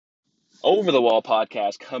Over the Wall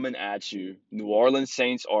podcast coming at you. New Orleans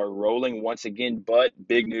Saints are rolling once again, but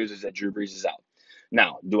big news is that Drew Brees is out.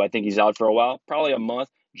 Now, do I think he's out for a while? Probably a month.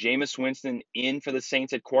 Jameis Winston in for the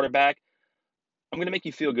Saints at quarterback. I'm going to make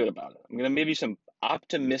you feel good about it. I'm going to give you some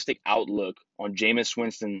optimistic outlook on Jameis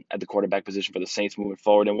Winston at the quarterback position for the Saints moving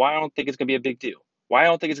forward and why I don't think it's going to be a big deal. Why I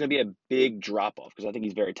don't think it's going to be a big drop off because I think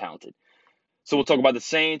he's very talented. So we'll talk about the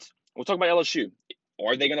Saints. We'll talk about LSU.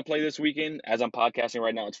 Are they going to play this weekend? As I'm podcasting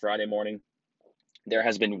right now, it's Friday morning. There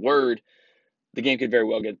has been word the game could very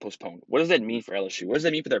well get postponed. What does that mean for LSU? What does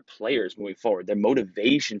that mean for their players moving forward? Their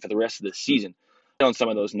motivation for the rest of the season? On some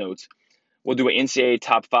of those notes, we'll do an NCAA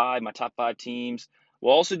top five, my top five teams.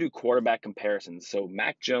 We'll also do quarterback comparisons. So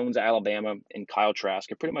Mac Jones, Alabama, and Kyle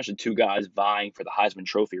Trask are pretty much the two guys vying for the Heisman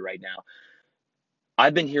Trophy right now.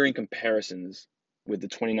 I've been hearing comparisons with the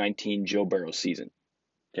 2019 Joe Burrow season.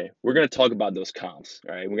 Okay, we're going to talk about those comps.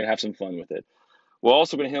 All right, we're going to have some fun with it. We're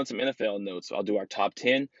also going to hit on some NFL notes. I'll do our top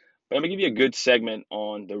 10, but I'm going to give you a good segment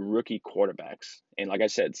on the rookie quarterbacks. And like I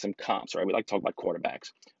said, some comps, right? We like to talk about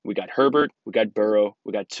quarterbacks. We got Herbert, we got Burrow,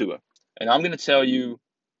 we got Tua. And I'm going to tell you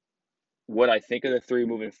what I think of the three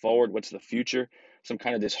moving forward, what's the future, some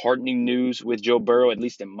kind of disheartening news with Joe Burrow, at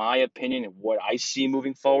least in my opinion, and what I see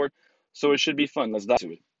moving forward. So it should be fun. Let's dive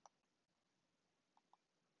into it.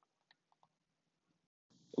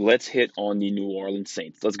 Let's hit on the New Orleans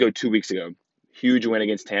Saints. Let's go 2 weeks ago. Huge win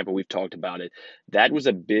against Tampa. We've talked about it. That was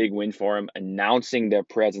a big win for them, announcing their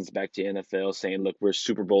presence back to NFL, saying, look, we're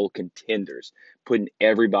Super Bowl contenders, putting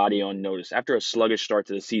everybody on notice. After a sluggish start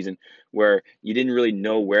to the season where you didn't really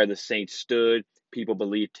know where the Saints stood, people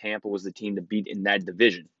believed Tampa was the team to beat in that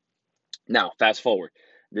division. Now, fast forward.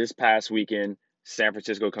 This past weekend, San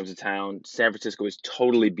Francisco comes to town. San Francisco is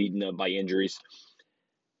totally beaten up by injuries.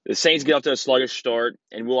 The Saints get off to a sluggish start,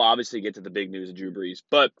 and we'll obviously get to the big news of Drew Brees.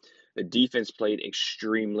 But the defense played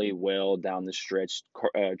extremely well down the stretch.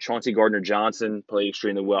 Chauncey Gardner-Johnson played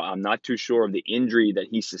extremely well. I'm not too sure of the injury that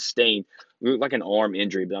he sustained. It looked like an arm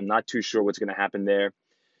injury, but I'm not too sure what's going to happen there.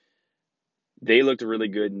 They looked really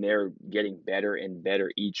good, and they're getting better and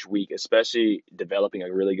better each week, especially developing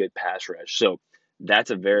a really good pass rush. So that's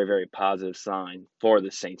a very, very positive sign for the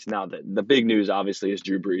Saints. Now, the big news, obviously, is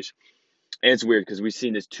Drew Brees. And it's weird because we've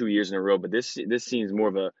seen this 2 years in a row, but this seems more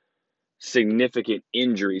of a significant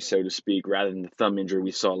injury, so to speak, rather than the thumb injury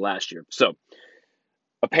we saw last year. So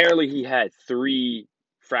apparently he had 3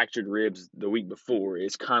 fractured ribs the week before.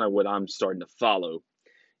 It's kind of what I'm starting to follow.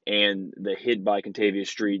 And the hit by Contavious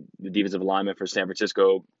Street, the defensive lineman for San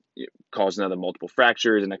Francisco, caused another multiple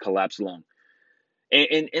fractures and a collapsed lung.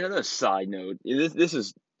 And on a side note, this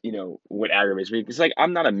is what aggravates me. It's like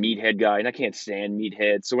I'm not a meathead guy, and I can't stand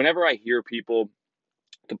meatheads. So whenever I hear people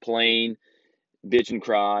complain, bitch, and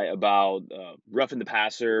cry about roughing the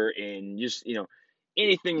passer and just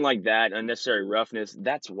anything like that, unnecessary roughness,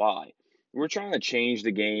 that's why we're trying to change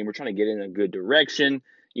the game. We're trying to get in a good direction.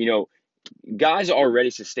 Guys are already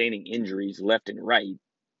sustaining injuries left and right,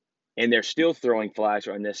 and they're still throwing flags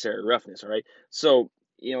for unnecessary roughness. All right, so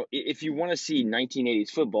if you want to see 1980s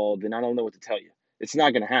football, then I don't know what to tell you. It's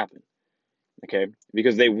not going to happen. Okay,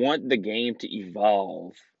 because they want the game to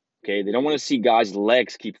evolve. Okay, they don't want to see guys'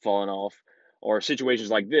 legs keep falling off, or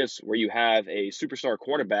situations like this where you have a superstar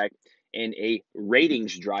quarterback and a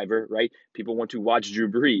ratings driver, right? People want to watch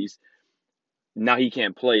Drew Brees. Now he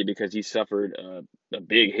can't play because he suffered a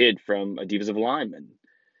big hit from a defensive lineman,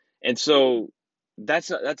 and so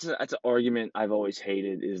that's an argument I've always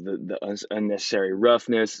hated is the unnecessary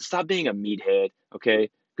roughness. Stop being a meathead,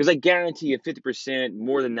 okay? Because I guarantee you 50%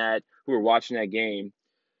 more than that who were watching that game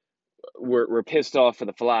were pissed off for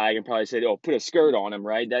the flag and probably said, "Oh, put a skirt on him,"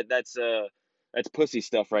 right? That's pussy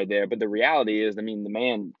stuff right there. But the reality is, I mean, the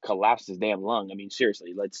man collapsed his damn lung. I mean,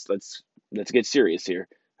 seriously, let's get serious here,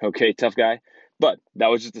 okay, tough guy. But that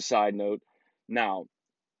was just a side note. Now,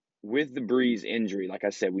 with the Brees injury, like I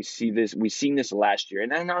said, we've seen this last year,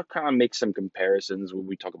 and then I'll kind of make some comparisons when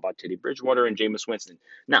we talk about Teddy Bridgewater and Jameis Winston.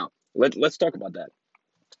 Now, let's talk about that.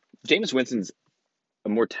 Jameis Winston's a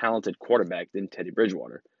more talented quarterback than Teddy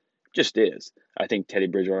Bridgewater. Just is. I think Teddy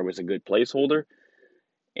Bridgewater was a good placeholder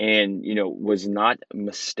and, was not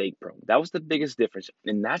mistake prone. That was the biggest difference.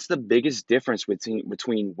 And that's the biggest difference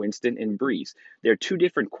between Winston and Brees. They're two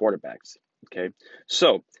different quarterbacks. Okay.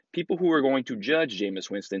 So people who are going to judge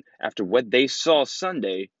Jameis Winston after what they saw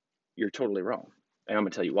Sunday, you're totally wrong. And I'm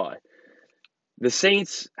going to tell you why. The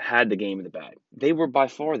Saints had the game in the bag. They were by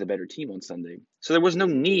far the better team on Sunday. So there was no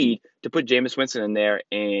need to put Jameis Winston in there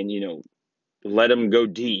and, let him go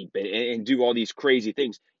deep and do all these crazy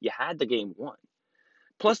things. You had the game won.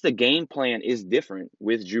 Plus, the game plan is different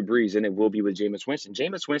with Drew Brees than it will be with Jameis Winston.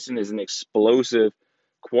 Jameis Winston is an explosive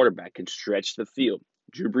quarterback, can stretch the field.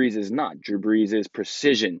 Drew Brees is not. Drew Brees is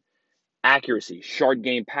precision, accuracy, short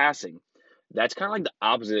game passing. That's kind of like the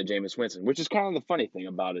opposite of Jameis Winston, which is kind of the funny thing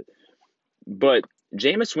about it. But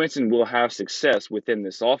Jameis Winston will have success within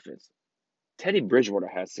this offense. Teddy Bridgewater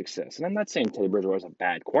has success. And I'm not saying Teddy Bridgewater is a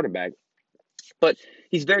bad quarterback, but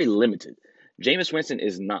he's very limited. Jameis Winston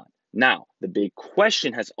is not. Now, the big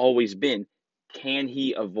question has always been, can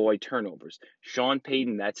he avoid turnovers? Sean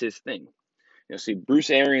Payton, that's his thing. See, Bruce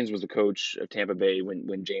Arians was the coach of Tampa Bay when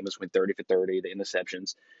Jameis went 30 for 30, the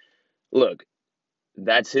interceptions. Look,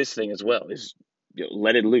 that's his thing as well, is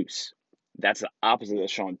let it loose. That's the opposite of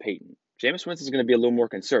Sean Payton. Jameis Winston is going to be a little more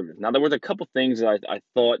conservative. Now, there were a couple things that I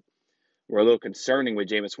thought were a little concerning with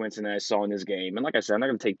Jameis Winston that I saw in this game. And like I said, I'm not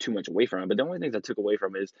going to take too much away from him, but the only things I took away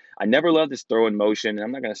from it is I never loved his throw in motion. And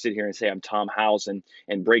I'm not going to sit here and say I'm Tom House and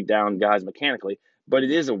break down guys mechanically, but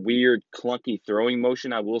it is a weird, clunky throwing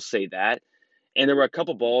motion. I will say that. And there were a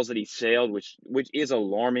couple balls that he sailed, which is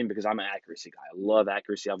alarming because I'm an accuracy guy. I love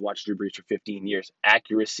accuracy. I've watched Drew Brees for 15 years.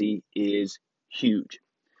 Accuracy is huge.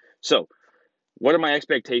 So what are my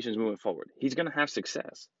expectations moving forward? He's going to have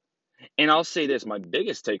success. And I'll say this, my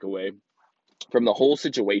biggest takeaway from the whole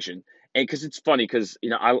situation, and because it's funny because,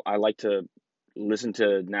 I like to listen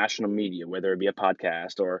to national media, whether it be a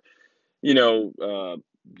podcast or,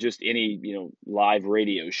 just any, live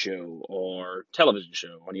radio show or television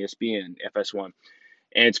show on ESPN, FS1.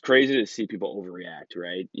 And it's crazy to see people overreact,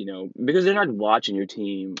 right? Because they're not watching your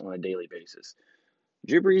team on a daily basis.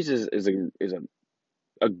 Drew Brees is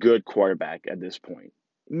a good quarterback at this point.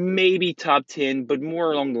 Maybe top 10, but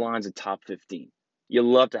more along the lines of top 15. You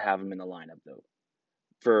love to have him in the lineup, though.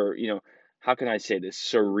 For, how can I say this?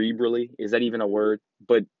 Cerebrally, is that even a word?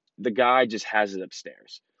 But the guy just has it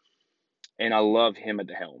upstairs. And I love him at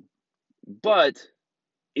the helm. But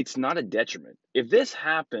it's not a detriment. If this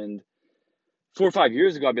happened 4 or 5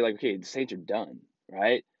 years ago, I'd be like, okay, the Saints are done,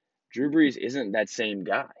 right? Drew Brees isn't that same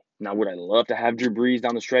guy. Now, would I love to have Drew Brees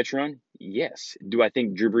down the stretch run? Yes. Do I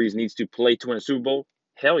think Drew Brees needs to play to win a Super Bowl?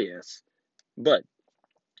 Hell yes. But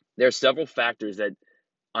there are several factors that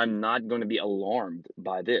I'm not going to be alarmed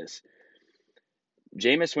by this.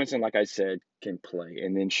 Jameis Winston, like I said, can play.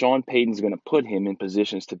 And then Sean Payton's going to put him in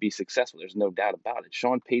positions to be successful. There's no doubt about it.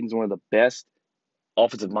 Sean Payton's one of the best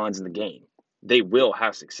offensive minds in the game. They will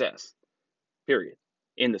have success, period.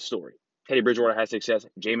 In the story. Teddy Bridgewater has success.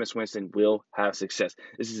 Jameis Winston will have success.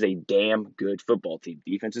 This is a damn good football team.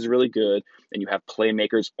 Defense is really good, and you have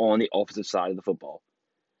playmakers on the offensive side of the football.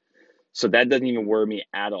 So that doesn't even worry me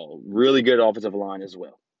at all. Really good offensive line as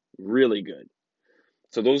well. Really good.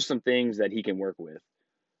 So those are some things that he can work with.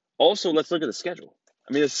 Also, let's look at the schedule.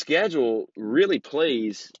 I mean, the schedule really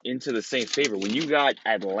plays into the Saints' favor. When you got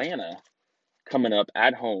Atlanta coming up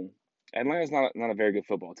at home, Atlanta's not a very good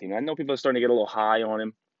football team. I know people are starting to get a little high on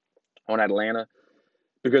him, on Atlanta,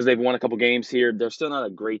 because they've won a couple games here. They're still not a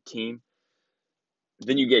great team.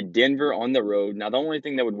 Then you get Denver on the road. Now, the only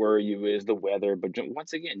thing that would worry you is the weather. But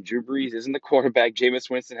once again, Drew Brees isn't the quarterback. Jameis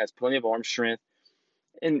Winston has plenty of arm strength.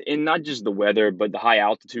 And not just the weather, but the high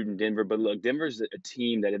altitude in Denver. But look, Denver's a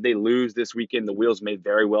team that if they lose this weekend, the wheels may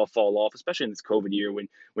very well fall off, especially in this COVID year when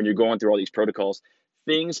you're going through all these protocols.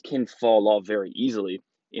 Things can fall off very easily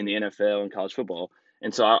in the NFL and college football.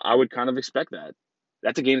 And so I would kind of expect that.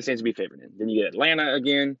 That's a game the Saints would be favored in. Then you get Atlanta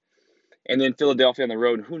again, and then Philadelphia on the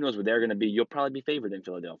road. Who knows what they're going to be? You'll probably be favored in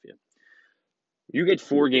Philadelphia. You get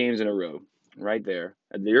 4 games in a row right there.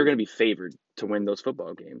 You're going to be favored to win those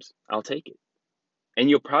football games. I'll take it. And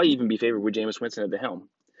you'll probably even be favored with Jameis Winston at the helm.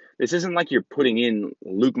 This isn't like you're putting in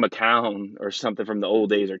Luke McCown or something from the old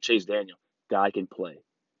days or Chase Daniel. Guy can play.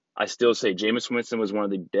 I still say Jameis Winston was one of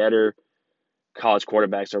the better college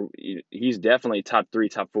quarterbacks. Or he's definitely top 3,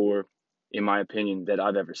 top 4, in my opinion, that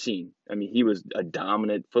I've ever seen. I mean, he was a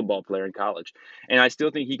dominant football player in college. And I still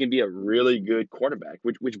think he can be a really good quarterback,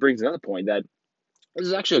 which brings another point that this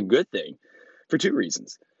is actually a good thing for 2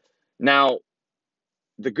 reasons. Now,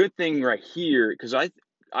 the good thing right here, because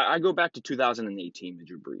I go back to 2018 with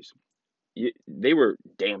Drew Brees. They were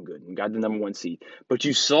damn good and got the number 1 seed. But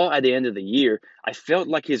you saw at the end of the year, I felt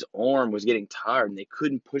like his arm was getting tired and they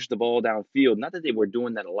couldn't push the ball downfield. Not that they were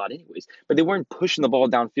doing that a lot anyways, but they weren't pushing the ball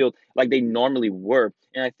downfield like they normally were.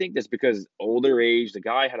 And I think that's because older age, the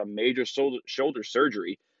guy had a major shoulder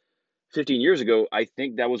surgery 15 years ago. I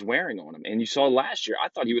think that was wearing on him. And you saw last year, I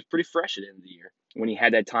thought he was pretty fresh at the end of the year when he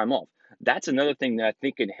had that time off. That's another thing that I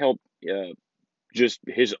think can help just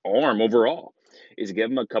his arm overall, is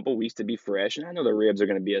give him a couple weeks to be fresh. And I know the ribs are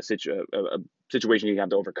going to be a situation you have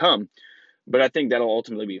to overcome, but I think that'll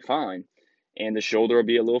ultimately be fine. And the shoulder will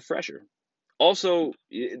be a little fresher. Also,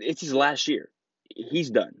 it's his last year.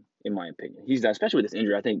 He's done. in my opinion. He's done, especially with this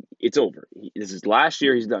injury. I think it's over. This is last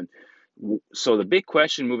year. He's done. So the big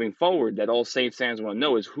question moving forward that all Saints fans want to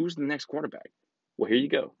know is who's the next quarterback? Well, here you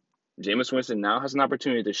go. Jameis Winston now has an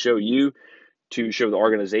opportunity to show you, to show the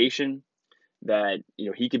organization that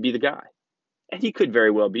he could be the guy, and he could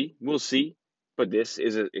very well be. We'll see. But this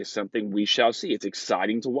is something we shall see. It's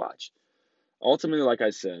exciting to watch. Ultimately, like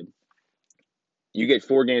I said, you get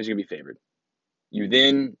 4 games, you're gonna be favored. You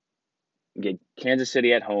then get Kansas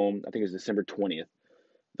City at home. I think it's December 20th.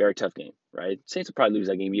 Very tough game, right? Saints will probably lose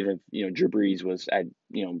that game, even if Drew Brees was at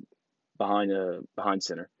behind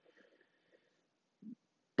center.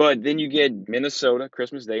 But then you get Minnesota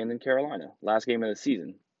Christmas Day, and then Carolina, last game of the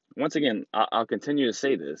season. Once again, I'll continue to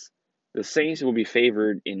say this: the Saints will be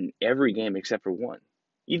favored in every game except for one,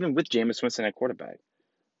 even with Jameis Winston at quarterback.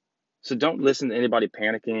 So don't listen to anybody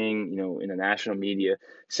panicking, in the national media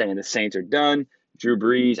saying the Saints are done, Drew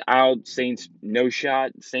Brees out, Saints no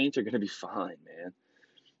shot. Saints are going to be fine, man.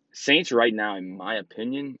 Saints right now, in my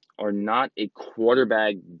opinion, are not a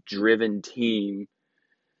quarterback-driven team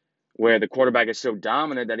where the quarterback is so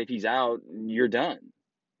dominant that if he's out, you're done.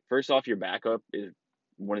 First off, your backup is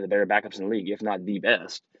one of the better backups in the league, if not the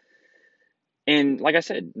best. And like I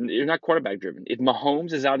said, you're not quarterback-driven. If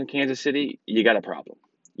Mahomes is out in Kansas City, you got a problem.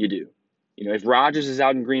 You do. If Rodgers is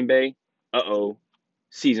out in Green Bay,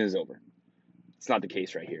 season's over. It's not the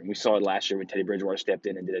case right here. And we saw it last year when Teddy Bridgewater stepped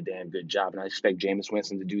in and did a damn good job. And I expect Jameis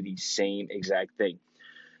Winston to do the same exact thing.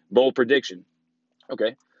 Bold prediction.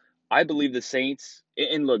 Okay. I believe the Saints,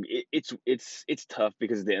 and look, it's tough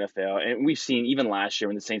because of the NFL. And we've seen even last year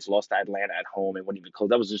when the Saints lost to Atlanta at home and wouldn't even close.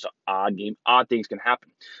 That was just an odd game. Odd things can happen.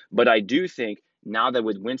 But I do think now that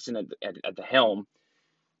with Winston at the helm,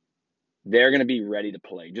 they're going to be ready to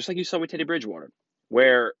play. Just like you saw with Teddy Bridgewater,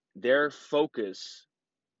 where their focus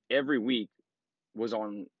every week was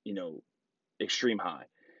on, extreme high,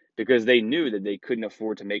 because they knew that they couldn't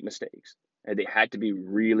afford to make mistakes and they had to be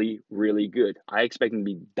really, really good. I expect them to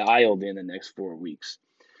be dialed in the next 4 weeks.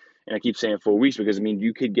 And I keep saying 4 weeks because,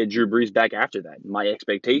 you could get Drew Brees back after that. My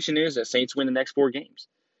expectation is that Saints win the next 4 games.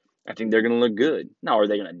 I think they're going to look good. Now, are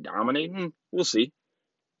they going to dominate? We'll see.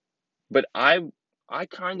 But I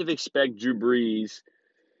kind of expect Drew Brees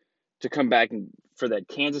to come back for that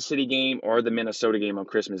Kansas City game or the Minnesota game on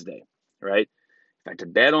Christmas Day, right? If I had to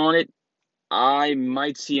bet on it, I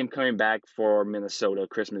might see him coming back for Minnesota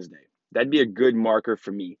Christmas Day. That'd be a good marker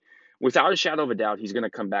for me. Without a shadow of a doubt, he's going to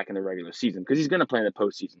come back in the regular season because he's going to play in the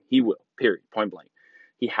postseason. He will, period, point blank.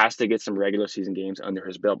 He has to get some regular season games under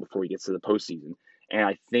his belt before he gets to the postseason. And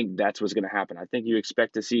I think that's what's going to happen. I think you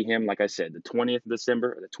expect to see him, like I said, the 20th of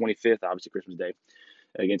December, or the 25th, obviously Christmas Day,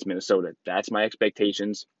 against Minnesota. That's my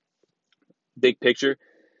expectations. Big picture,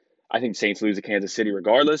 I think Saints lose to Kansas City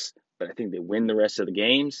regardless, but I think they win the rest of the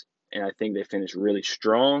games, and I think they finish really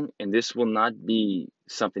strong, and this will not be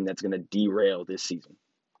something that's going to derail this season.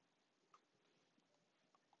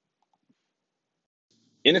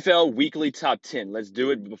 NFL Weekly Top 10. Let's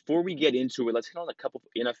do it. Before we get into it, let's hit on a couple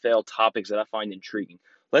of NFL topics that I find intriguing.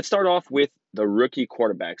 Let's start off with the rookie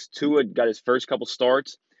quarterbacks. Tua got his first couple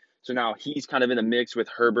starts, so now he's kind of in the mix with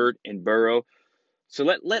Herbert and Burrow. So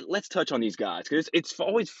let's touch on these guys because it's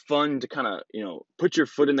always fun to kind of put your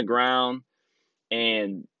foot in the ground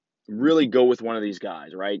and really go with one of these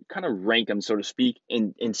guys, right? Kind of rank them, so to speak,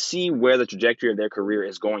 and see where the trajectory of their career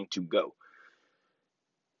is going to go.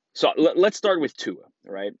 So let's start with Tua,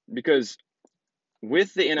 right? Because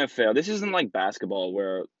with the NFL, this isn't like basketball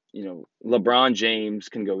where LeBron James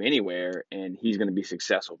can go anywhere and he's going to be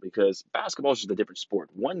successful, because basketball is just a different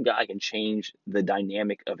sport. One guy can change the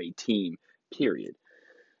dynamic of a team, period.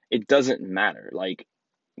 It doesn't matter. Like,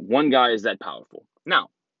 one guy is that powerful. Now,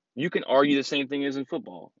 you can argue the same thing as in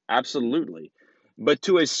football. Absolutely. But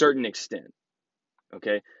to a certain extent.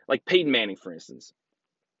 Okay? Like Peyton Manning, for instance.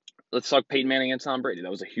 Let's talk Peyton Manning and Tom Brady.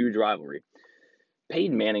 That was a huge rivalry.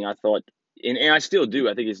 Peyton Manning, I thought, and I still do,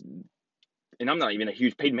 I think he's, and I'm not even a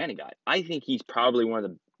huge Peyton Manning guy. I think he's probably one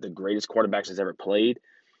of the greatest quarterbacks that's ever played.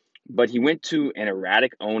 But he went to an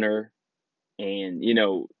erratic owner. And,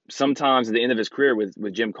 sometimes at the end of his career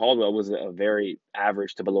with Jim Caldwell was a very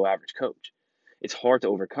average to below average coach. It's hard to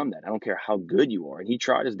overcome that. I don't care how good you are. And he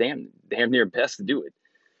tried his damn near best to do it.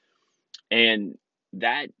 And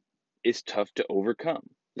that is tough to overcome.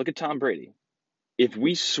 Look at Tom Brady. If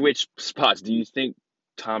we switch spots, do you think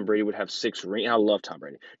Tom Brady would have 6 rings? I love Tom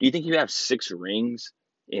Brady. Do you think he would have 6 rings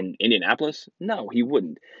in Indianapolis? No, he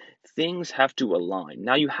wouldn't. Things have to align.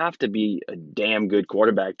 Now, you have to be a damn good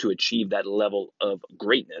quarterback to achieve that level of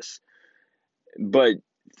greatness, but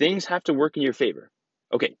things have to work in your favor.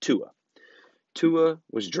 Okay, Tua. Tua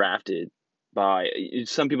was drafted by,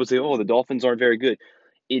 some people say, oh, the Dolphins aren't very good.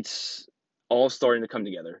 it's all starting to come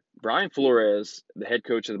together. Brian Flores, the head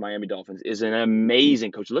coach of the Miami Dolphins, is an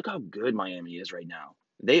amazing coach. Look how good Miami is right now.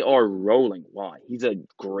 They are rolling. Why? He's a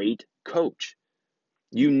great coach.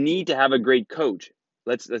 You need to have a great coach.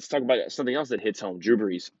 Let's talk about something else that hits home. Drew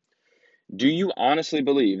Brees. Do you honestly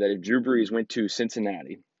believe that if Drew Brees went to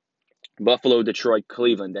Cincinnati, Buffalo, Detroit,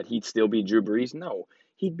 Cleveland, that he'd still be Drew Brees? No.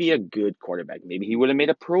 He'd be a good quarterback. Maybe he would have made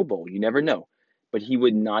a Pro Bowl. You never know. But he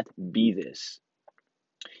would not be this.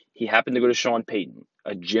 He happened to go to Sean Payton,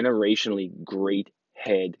 a generationally great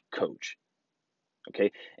head coach.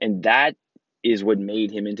 Okay. And that is what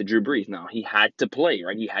made him into Drew Brees. Now, he had to play,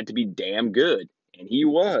 right? He had to be damn good. And he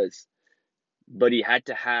was. But he had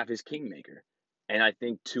to have his kingmaker. And I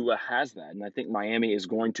think Tua has that. And I think Miami is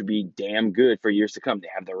going to be damn good for years to come. They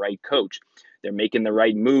have the right coach. They're making the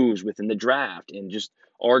right moves within the draft. And just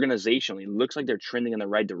organizationally, it looks like they're trending in the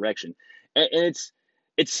right direction. And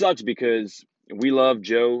it sucks because we love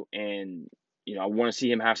Joe and I want to see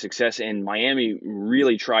him have success. And Miami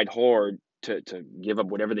really tried hard to give up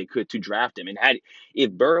whatever they could to draft him. And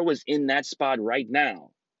if Burrow was in that spot right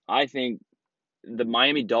now, I think the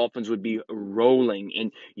Miami Dolphins would be rolling,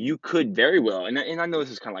 and you could very well, and I know this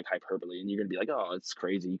is kind of like hyperbole, and you're going to be like, oh, it's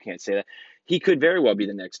crazy. You can't say that. He could very well be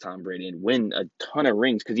the next Tom Brady and win a ton of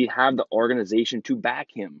rings because he'd have the organization to back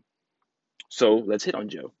him. So let's hit on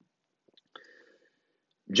Joe.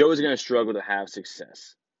 Joe is going to struggle to have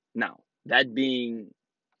success. Now, that being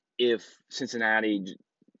if Cincinnati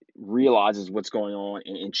realizes what's going on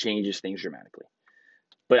and changes things dramatically.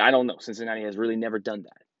 But I don't know. Cincinnati has really never done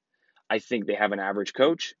that. I think they have an average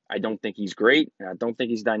coach. I don't think he's great, and I don't think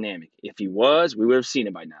he's dynamic. If he was, we would have seen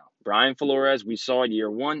it by now. Brian Flores, we saw it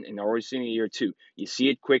year one, and already seen it year two. You see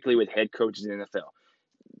it quickly with head coaches in the NFL.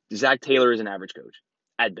 Zach Taylor is an average coach,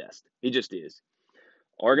 at best. He just is.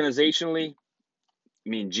 Organizationally,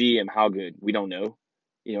 GM, how good? We don't know.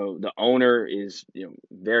 The owner is,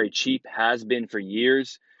 very cheap, has been for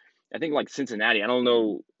years. I think like Cincinnati, I don't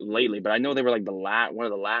know lately, but I know they were like one of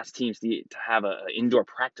the last teams to have an indoor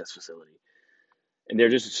practice facility. And they're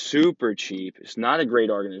just super cheap. It's not a great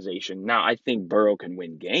organization. Now, I think Burrow can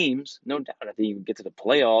win games, no doubt. I think he can get to the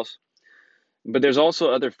playoffs. But there's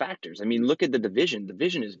also other factors. Look at the division. The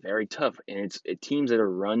division is very tough, and it's teams that are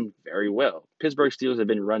run very well. Pittsburgh Steelers have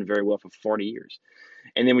been run very well for 40 years.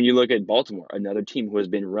 And then when you look at Baltimore, another team who has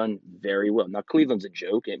been run very well. Now, Cleveland's a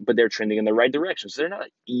joke, but they're trending in the right direction. So they're not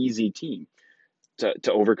an easy team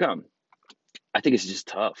to overcome. I think it's just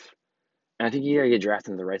tough. And I think you got to get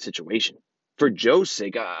drafted in the right situation. For Joe's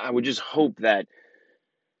sake, I would just hope that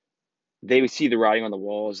they would see the writing on the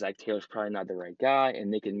wall. Zach Taylor's probably not the right guy,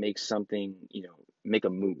 and they can make something, make a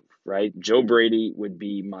move, right? Joe Brady would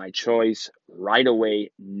be my choice right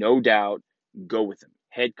away, no doubt. Go with him.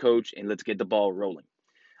 Head coach, and let's get the ball rolling.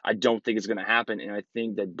 I don't think it's going to happen, and I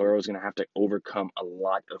think that Burrow's going to have to overcome a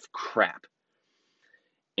lot of crap.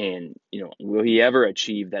 And, will he ever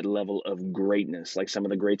achieve that level of greatness like some of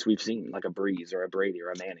the greats we've seen, like a Breeze or a Brady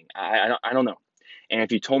or a Manning? I don't know. And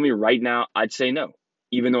if you told me right now, I'd say no,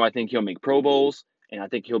 even though I think he'll make Pro Bowls and I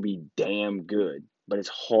think he'll be damn good. But it's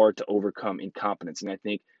hard to overcome incompetence. And I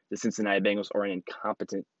think the Cincinnati Bengals are an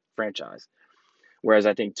incompetent franchise. Whereas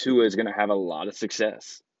I think Tua is going to have a lot of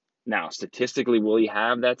success. Now, statistically, will he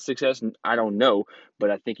have that success? I don't know,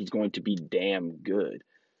 but I think he's going to be damn good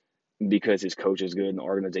because his coach is good and the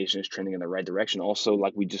organization is trending in the right direction. Also,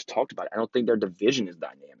 like we just talked about, I don't think their division is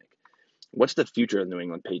dynamic. What's the future of the New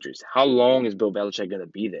England Patriots? How long is Bill Belichick going to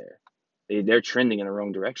be there? They're trending in the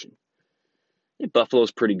wrong direction. Yeah,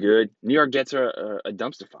 Buffalo's pretty good. New York Jets are a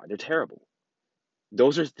dumpster fire. They're terrible.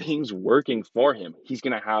 Those are things working for him. He's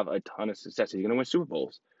going to have a ton of success. He's going to win Super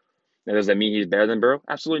Bowls. Now, does that mean he's better than Burrow?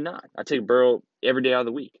 Absolutely not. I take Burrow every day out of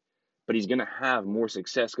the week. But he's going to have more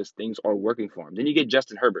success because things are working for him. Then you get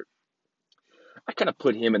Justin Herbert. I kind of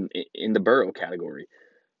put him in the Burrow category.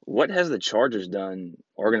 What has the Chargers done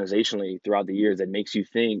organizationally throughout the years that makes you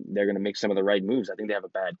think they're going to make some of the right moves? I think they have a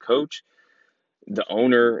bad coach. The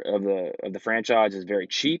owner of the franchise is very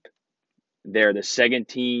cheap. They're the second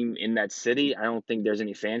team in that city. I don't think there's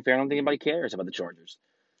any fanfare. I don't think anybody cares about the Chargers.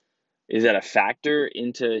 Is that a factor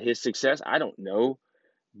into his success? I don't know.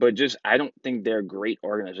 But I don't think they're a great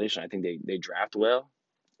organization. I think they draft well.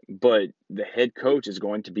 But the head coach is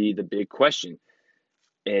going to be the big question.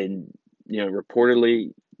 And,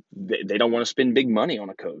 reportedly, they don't want to spend big money on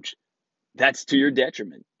a coach. That's to your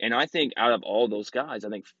detriment. And I think out of all those guys, I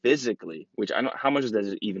think physically, which I don't, how much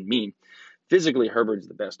does it even mean? Physically, Herbert's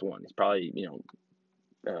the best one. He's probably,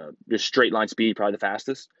 just straight line speed, probably the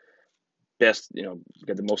fastest. Best,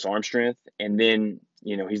 got the most arm strength. And then,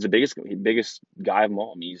 he's the biggest guy of them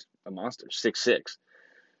all. He's a monster, 6'6".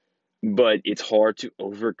 but it's hard to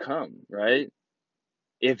overcome, right?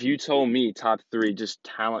 If you told me top three, just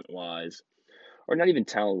talent wise, or not even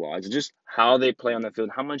talent wise, just how they play on the field,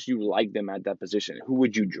 how much you like them at that position, who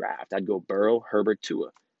would you draft? I'd go Burrow, Herbert, Tua.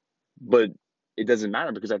 But it doesn't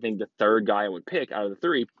matter because I think the third guy I would pick out of the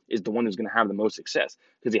three is the one who's going to have the most success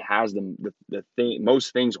because he has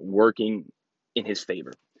most things working in his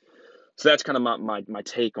favor. So that's kind of my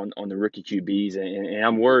take on the rookie QBs, and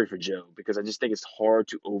I'm worried for Joe because I just think it's hard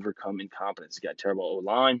to overcome incompetence. He's got terrible O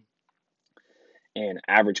line, an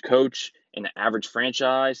average coach, and an average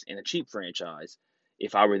franchise, and a cheap franchise.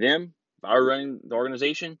 If I were them, if I were running the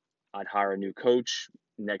organization, I'd hire a new coach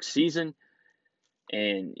next season,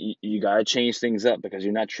 and you got to change things up because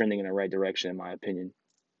you're not trending in the right direction, in my opinion.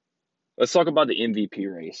 Let's talk about the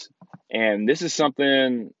MVP race. And this is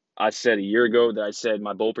something I said a year ago that I said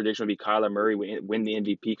my bold prediction would be Kyler Murray win the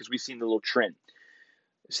MVP because we've seen the little trend.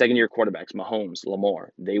 Second year quarterbacks, Mahomes,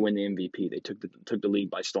 Lamar, they win the MVP. They took the league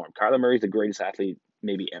by storm. Kyler Murray is the greatest athlete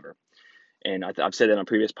maybe ever. And I've said that on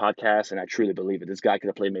previous podcasts, and I truly believe it. This guy could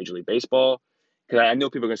have played Major League Baseball. Because I know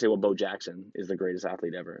people are going to say, well, Bo Jackson is the greatest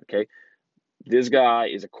athlete ever. Okay. This guy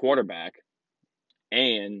is a quarterback,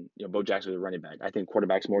 and Bo Jackson is a running back. I think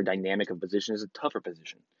quarterback's more dynamic of position, is a tougher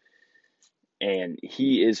position. And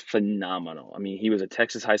he is phenomenal. I mean, he was a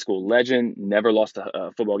Texas high school legend, never lost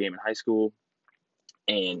a football game in high school.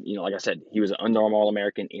 And, like I said, he was an Under Armour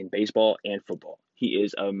All-American in baseball and football. He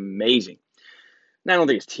is amazing. Now, I don't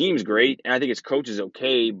think his team's great, and I think his coach is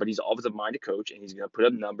okay, but he's an offensive-minded coach, and he's going to put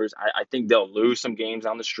up numbers. I think they'll lose some games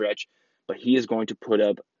down the stretch, but he is going to put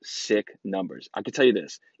up sick numbers. I can tell you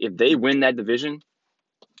this. If they win that division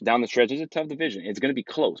down the stretch, it's a tough division. It's going to be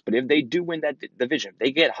close. But if they do win that division, if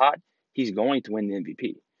they get hot, he's going to win the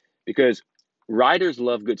MVP because writers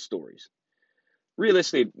love good stories.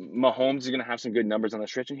 Realistically, Mahomes is going to have some good numbers on the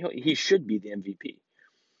stretch, and he should be the MVP.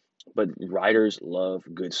 But writers love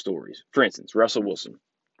good stories. For instance, Russell Wilson.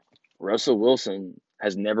 Russell Wilson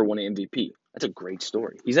has never won an MVP. That's a great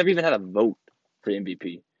story. He's never even had a vote for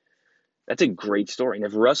MVP. That's a great story. And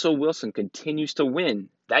if Russell Wilson continues to win,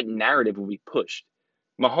 that narrative will be pushed.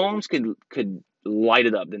 Mahomes could light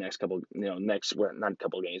it up the next couple, not a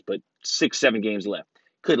couple of games, but 6-7 games left.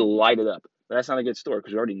 Could light it up. But that's not a good story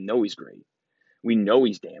because we already know he's great. We know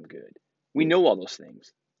he's damn good. We know all those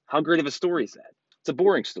things. How great of a story is that? It's a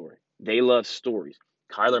boring story. They love stories.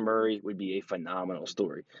 Kyler Murray would be a phenomenal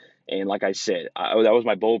story. And like I said, that was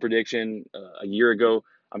my bold prediction a year ago.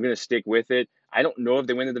 I'm going to stick with it. I don't know if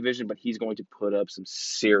they win the division, but he's going to put up some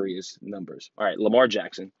serious numbers. All right, Lamar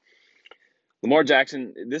Jackson. Lamar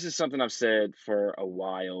Jackson, this is something I've said for a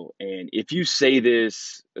while. And if you say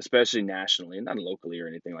this, especially nationally, and not locally or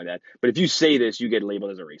anything like that, but if you say this, you get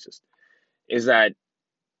labeled as a racist. Is that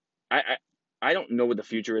I, I I don't know what the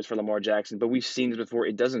future is for Lamar Jackson, but we've seen this before.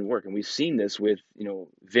 It doesn't work, and we've seen this with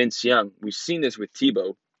Vince Young. We've seen this with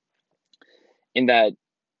Tebow. In that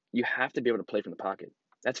you have to be able to play from the pocket.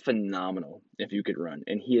 That's phenomenal if you could run,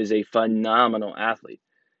 and he is a phenomenal athlete.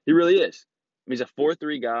 He really is. I mean, he's a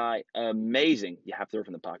 4-3 guy, amazing. You have to throw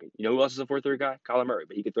from the pocket. You know who else is a 4-3 guy? Kyler Murray,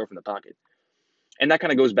 but he could throw from the pocket. And that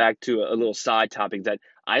kind of goes back to a little side topic that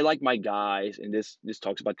I like my guys, and this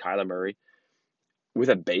talks about Kyler Murray with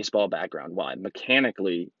a baseball background. Why?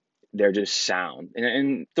 Mechanically, they're just sound.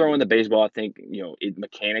 And throwing the baseball, I think,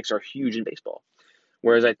 mechanics are huge in baseball.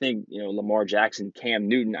 Whereas I think, Lamar Jackson, Cam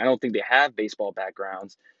Newton, I don't think they have baseball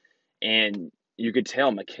backgrounds. And you could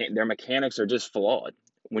tell their mechanics are just flawed.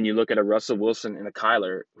 When you look at a Russell Wilson and a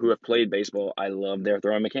Kyler who have played baseball, I love their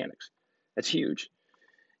throwing mechanics. That's huge.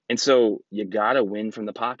 And so you got to win from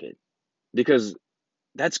the pocket because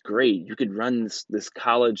that's great. You could run this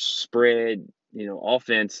college spread,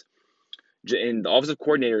 offense. And the offensive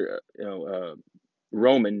coordinator,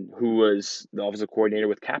 Roman, who was the offensive coordinator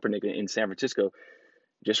with Kaepernick in San Francisco,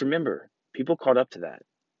 just remember, people caught up to that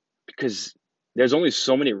because there's only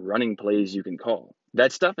so many running plays you can call.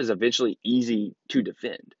 That stuff is eventually easy to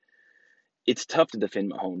defend. It's tough to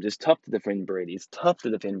defend Mahomes. It's tough to defend Brady. It's tough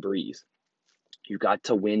to defend Breeze. You got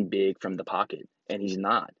to win big from the pocket, and he's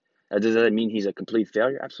not. Does that mean he's a complete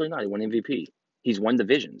failure? Absolutely not. He won MVP. He's won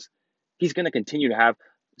divisions. He's going to continue to have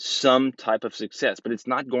some type of success, but it's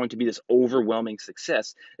not going to be this overwhelming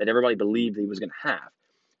success that everybody believed he was going to have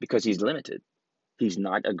because he's limited. He's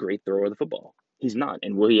not a great thrower of the football. He's not.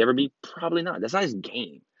 And will he ever be? Probably not. That's not his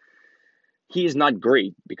game. He is not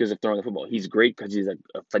great because of throwing the football. He's great because he's a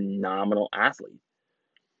phenomenal athlete.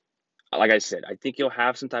 Like I said, I think he'll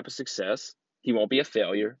have some type of success. He won't be a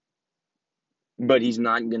failure, but he's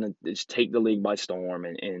not going to just take the league by storm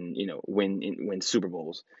and win Super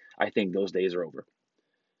Bowls. I think those days are over.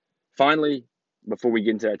 Finally, before we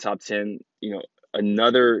get into our top 10,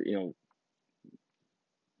 another,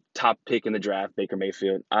 top pick in the draft, Baker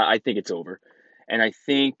Mayfield, I think it's over. And I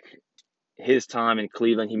think his time in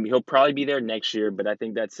Cleveland, he'll probably be there next year, but I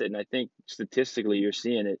think that's it. And I think statistically, you're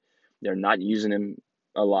seeing it. They're not using him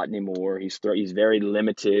a lot anymore. He's very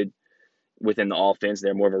limited within the offense.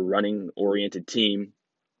 They're more of a running oriented team.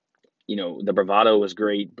 The bravado was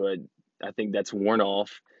great, but I think that's worn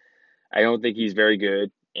off. I don't think he's very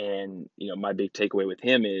good. And, my big takeaway with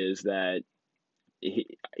him is that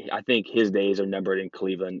he, I think his days are numbered in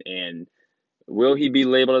Cleveland. And will he be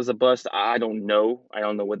labeled as a bust? I don't know. I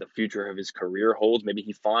don't know what the future of his career holds. Maybe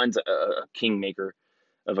he finds a kingmaker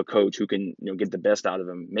of a coach who can, get the best out of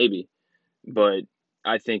him. Maybe. But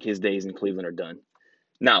I think his days in Cleveland are done.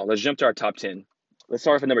 Now, let's jump to our top 10. Let's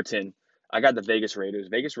start with number 10. I got the Vegas Raiders.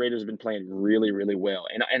 Vegas Raiders have been playing really, really well.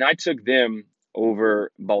 And I took them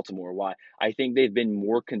over Baltimore. Why? I think they've been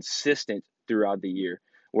more consistent throughout the year,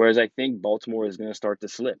 whereas I think Baltimore is going to start to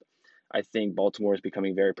slip. I think Baltimore is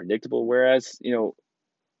becoming very predictable, whereas,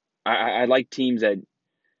 I like teams that,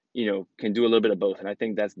 can do a little bit of both. And I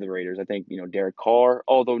think that's the Raiders. I think, Derek Carr,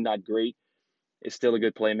 although not great, is still a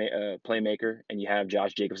good playmaker, and you have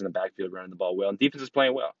Josh Jacobs in the backfield running the ball well, and defense is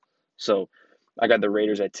playing well. So I got the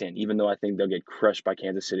Raiders at 10, even though I think they'll get crushed by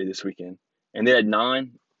Kansas City this weekend. And then at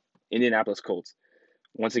 9, Indianapolis Colts.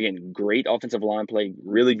 Once again, great offensive line play,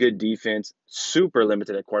 really good defense, super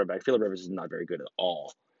limited at quarterback. Philip Rivers is not very good at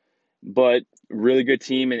all, but really good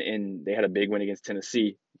team, and they had a big win against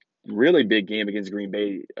Tennessee. Really big game against Green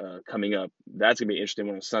Bay coming up. That's going to be an interesting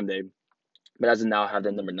one on Sunday. But as of now, I have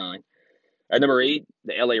them number 9. At number 8,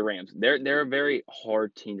 the LA Rams. They're a very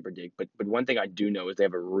hard team to predict, but one thing I do know is they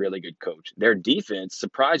have a really good coach. Their defense,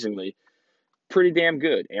 surprisingly, pretty damn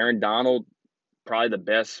good. Aaron Donald, probably the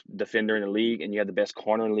best defender in the league, and you have the best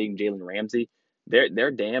corner in the league, Jalen Ramsey.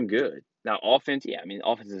 They're damn good. Now offense, yeah, I mean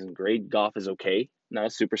offense isn't great. Goff is okay, not a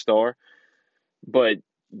superstar, but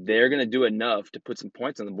they're gonna do enough to put some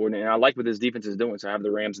points on the board. And I like what this defense is doing, so I have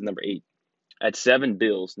the Rams at number 8. At 7,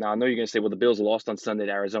 Bills. Now I know you're gonna say, well, the Bills lost on Sunday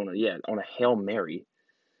to Arizona. Yeah, on a Hail Mary.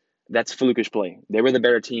 That's flukish play. They were the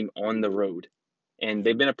better team on the road, and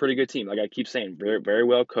they've been a pretty good team. Like I keep saying, very, very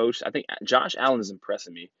well coached. I think Josh Allen is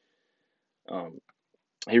impressing me. Um,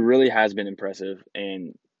 he really has been impressive,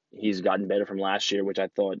 and he's gotten better from last year, which I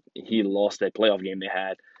thought he lost that playoff game they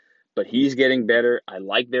had. But he's getting better. I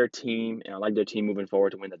like their team, and I like their team moving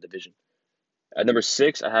forward to win that division. At number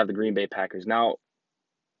 6, I have the Green Bay Packers. Now,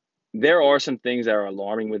 there are some things that are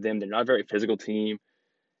alarming with them. They're not a very physical team,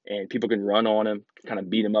 and people can run on them, kind of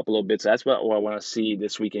beat them up a little bit. So that's what I want to see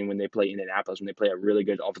this weekend when they play Indianapolis, when they play a really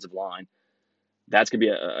good offensive line. That's going to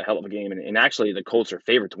be a hell of a game. And actually, the Colts are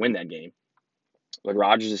favored to win that game. But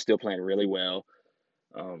Rodgers is still playing really well.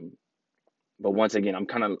 Um, but once again, I'm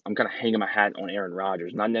kind of hanging my hat on Aaron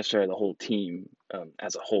Rodgers, not necessarily the whole team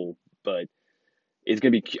as a whole, but it's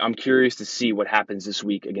gonna be. I'm curious to see what happens this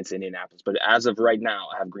week against Indianapolis. But as of right now,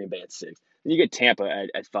 I have Green Bay at 6. Then you get Tampa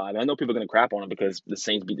at 5. I know people are gonna crap on them because the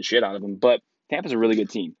Saints beat the shit out of them, but Tampa's a really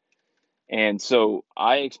good team, and so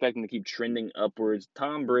I expect them to keep trending upwards.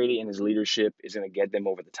 Tom Brady and his leadership is gonna get them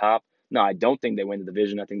over the top. No, I don't think they win the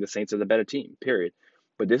division. I think the Saints are the better team. Period.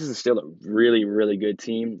 But this is still a really, really good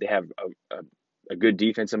team. They have a good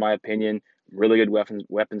defense, in my opinion. Really good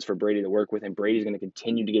weapons for Brady to work with, and Brady's going to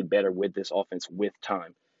continue to get better with this offense with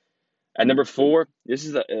time. At number 4, this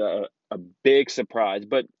is a big surprise,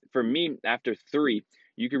 but for me, after 3,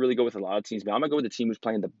 you could really go with a lot of teams, but I'm gonna go with the team who's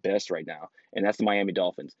playing the best right now, and that's the Miami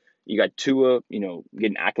Dolphins. You got Tua,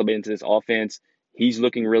 getting acclimated into this offense. He's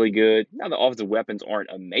looking really good. Now the offensive weapons aren't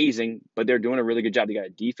amazing, but they're doing a really good job. You got a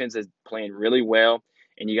defense that's playing really well,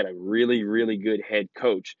 and you got a really, really good head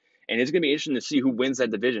coach. And it's gonna be interesting to see who wins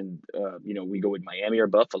that division. We go with Miami or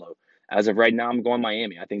Buffalo. As of right now, I'm going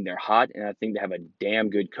Miami. I think they're hot, and I think they have a damn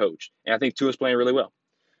good coach. And I think Tua's playing really well.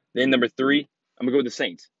 Then number 3, I'm going to go with the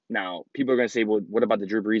Saints. Now, people are going to say, well, what about the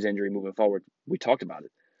Drew Brees injury moving forward? We talked about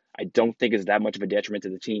it. I don't think it's that much of a detriment to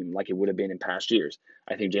the team like it would have been in past years.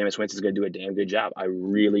 I think Jameis Winston's going to do a damn good job. I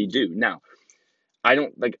really do. Now, I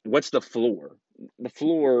don't like what's the floor? The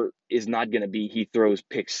floor is not going to be he throws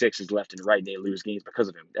pick sixes left and right and they lose games because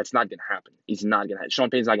of him. That's not going to happen. He's not going to. Sean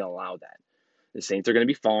Payton's not going to allow that. The Saints are going to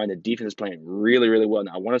be fine. The defense is playing really, really well.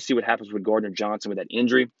 Now, I want to see what happens with Gardner Johnson with that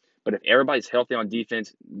injury. But if everybody's healthy on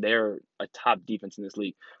defense, they're a top defense in this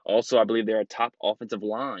league. Also, I believe they're a top offensive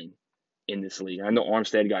line in this league. I know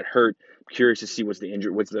Armstead got hurt. I'm curious to see what's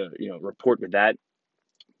the report with that.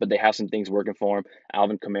 But they have some things working for him.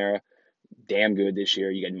 Alvin Kamara, damn good this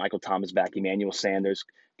year. You got Michael Thomas back, Emmanuel Sanders.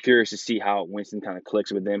 Curious to see how Winston kind of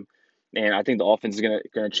clicks with them. And I think the offense is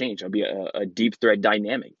gonna change. There'll be a deep threat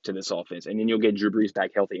dynamic to this offense, and then you'll get Drew Brees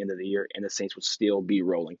back healthy end of the year, and the Saints will still be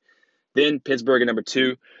rolling. Then Pittsburgh at number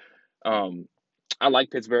two. Um, I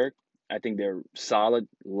like Pittsburgh. I think they're solid.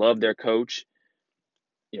 Love their coach.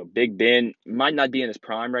 Big Ben might not be in his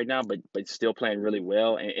prime right now, but still playing really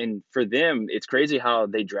well. And for them, it's crazy how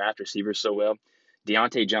they draft receivers so well.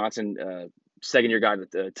 Deontay Johnson, second year guy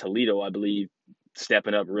with Toledo, I believe,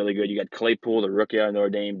 stepping up really good. You got Claypool, the rookie out of Notre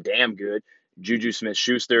Dame, damn good. Juju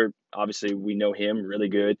Smith-Schuster, obviously we know him, really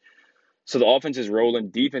good. So the offense is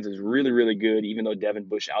rolling. Defense is really, really good, even though Devin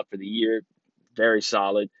Bush out for the year, very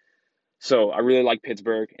solid. So I really like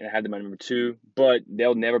Pittsburgh, and I had them at number two, but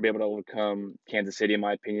they'll never be able to overcome Kansas City, in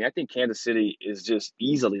my opinion. I think Kansas City is just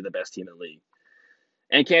easily the best team in the league.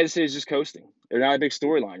 And Kansas City is just coasting. They're not a big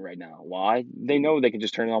storyline right now. Why? They know they can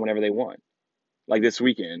just turn it on whenever they want. Like this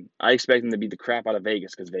weekend, I expect them to beat the crap out of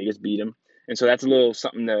Vegas because Vegas beat them. And so that's a little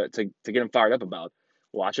something to get them fired up about.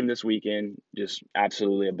 Watch them this weekend, just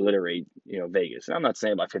absolutely obliterate, Vegas. And I'm not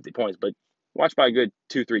saying by 50 points, but watch by a good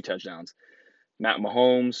 2, 3 touchdowns. Matt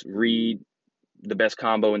Mahomes, Reed, the best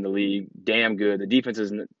combo in the league. Damn good. The defense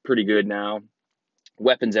is pretty good now.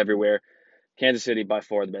 Weapons everywhere. Kansas City, by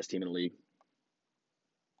far the best team in the league.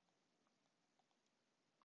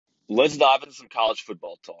 Let's dive into some college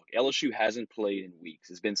football talk. LSU hasn't played in weeks.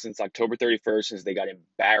 It's been since October 31st since they got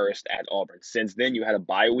embarrassed at Auburn. Since then, you had a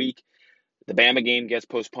bye week. The Bama game gets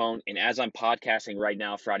postponed. And as I'm podcasting right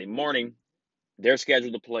now, Friday morning, they're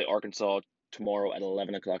scheduled to play Arkansas tomorrow at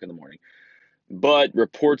 11 o'clock in the morning. But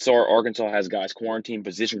reports are Arkansas has guys quarantined,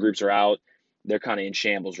 position groups are out. They're kind of in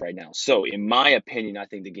shambles right now. So, in my opinion, I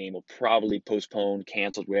think the game will probably postpone,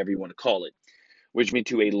 canceled, whatever you want to call it, which means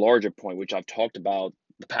to a larger point, which I've talked about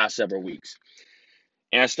the past several weeks.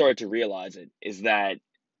 And I started to realize it is that,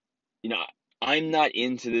 you know, I'm not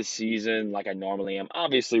into this season like I normally am.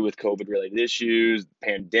 Obviously, with COVID related issues,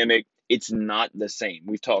 pandemic, it's not the same.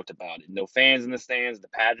 We've talked about it. No fans in the stands, the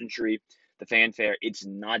pageantry, the fanfare, it's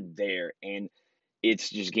not there. And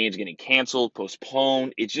it's just games getting canceled,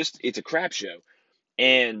 postponed. It's a crap show.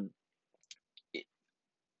 And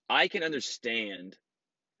I can understand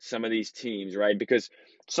some of these teams, right? Because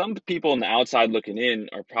some people on the outside looking in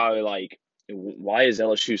are probably like, why is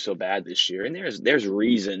LSU so bad this year? And there's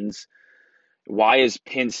reasons. Why is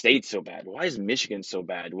Penn State so bad? Why is Michigan so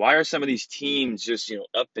bad? Why are some of these teams just,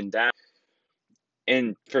 up and down?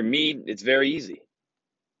 And for me, it's very easy.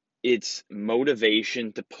 It's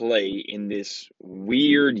motivation to play in this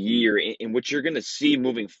weird year. And what you're going to see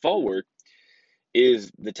moving forward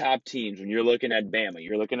is the top teams. When you're looking at Bama,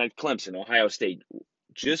 you're looking at Clemson, Ohio State,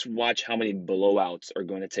 just watch how many blowouts are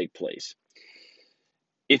going to take place.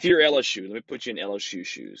 If you're LSU, let me put you in LSU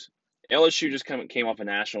shoes. LSU just came off a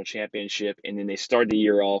national championship, and then they started the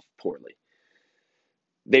year off poorly.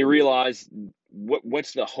 They realized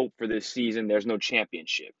what's the hope for this season? There's no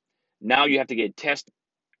championship. Now you have to get tested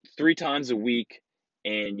 3 times a week,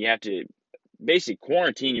 and you have to basically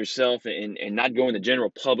quarantine yourself and not go in the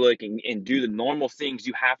general public and do the normal things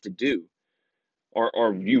you have to do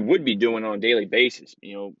or you would be doing on a daily basis,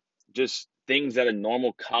 just things that a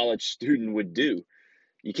normal college student would do.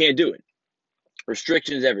 You can't do it.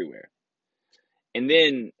 Restrictions everywhere. And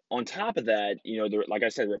then on top of that, like I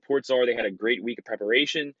said, reports are they had a great week of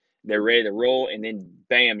preparation. They're ready to roll, and then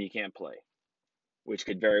bam, you can't play, which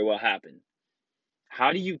could very well happen.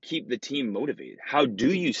 How do you keep the team motivated? How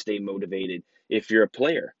do you stay motivated if you're a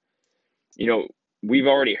player? You know, we've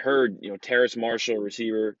already heard, Terrace Marshall,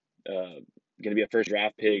 receiver, going to be a first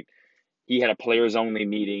draft pick. He had a players only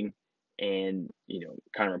meeting, and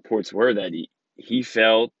kind of reports were that he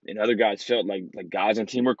felt and other guys felt like guys on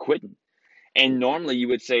the team were quitting. And normally you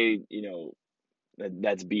would say,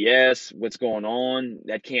 that's BS. What's going on?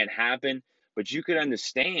 That can't happen. But you could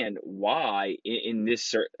understand why in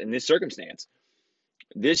this circumstance.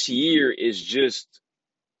 This year is just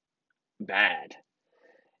bad.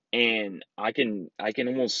 And I can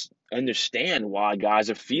almost understand why guys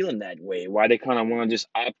are feeling that way, why they kind of want to just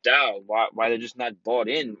opt out, why they're just not bought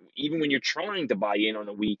in, even when you're trying to buy in on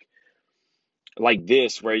a week like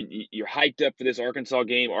this, where you're hyped up for this Arkansas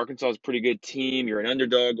game. Arkansas is a pretty good team. You're an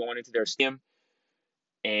underdog going into their stadium,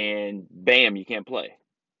 and bam, you can't play.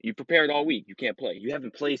 You prepared all week, you can't play. You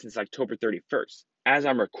haven't played since October 31st. As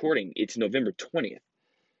I'm recording, it's November 20th.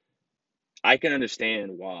 I can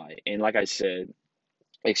understand why, and like I said,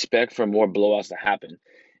 expect for more blowouts to happen.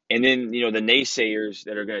 And then, the naysayers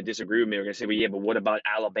that are going to disagree with me are going to say, well, yeah, but what about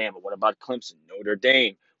Alabama? What about Clemson, Notre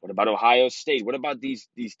Dame? What about Ohio State? What about these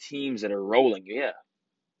teams that are rolling? Yeah,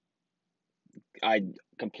 I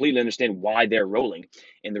completely understand why they're rolling.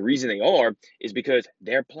 And the reason they are is because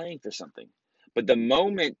they're playing for something. But the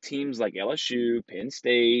moment teams like LSU, Penn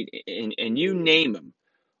State, and you name them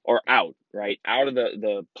are out, right, out of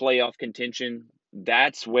the playoff contention,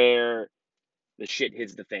 that's where the shit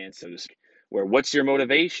hits the fan, so to speak. Where what's your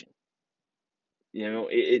motivation?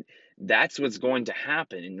 That's what's going to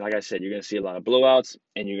happen. And like I said, you're going to see a lot of blowouts,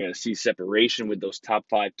 and you're going to see separation with those top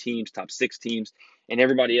 5 teams, top 6 teams, and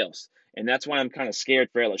everybody else. And that's why I'm kind of scared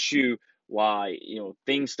for LSU. Why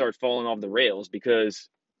things start falling off the rails, because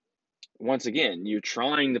once again, you're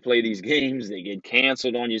trying to play these games, they get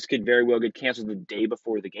canceled on you. This could very well get canceled the day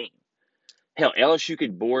before the game. Hell, LSU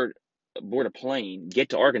could board a plane, get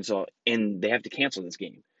to Arkansas, and they have to cancel this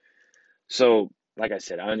game. So, like I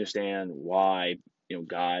said, I understand why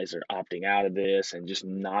guys are opting out of this and just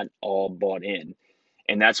not all bought in.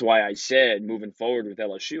 And that's why I said, moving forward with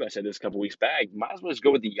LSU, I said this a couple weeks back, might as well just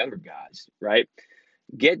go with the younger guys, right?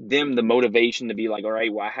 Get them the motivation to be like, all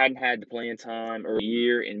right, well, I hadn't had the playing time early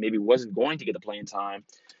year and maybe wasn't going to get the playing time,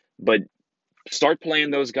 but start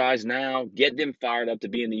playing those guys now, get them fired up to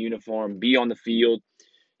be in the uniform, be on the field,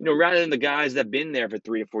 rather than the guys that have been there for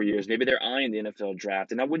 3 or 4 years. Maybe they're eyeing the NFL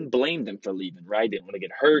draft, and I wouldn't blame them for leaving, right? They don't want to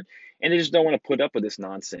get hurt, and they just don't want to put up with this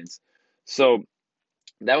nonsense. So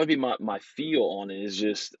that would be my feel on it, is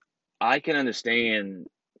just I can understand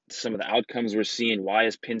some of the outcomes we're seeing. Why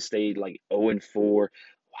is Penn State like 0-4?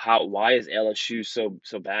 Why is LSU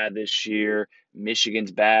so bad this year?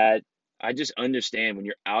 Michigan's bad. I just understand when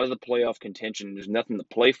you're out of the playoff contention, there's nothing to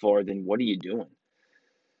play for, then what are you doing?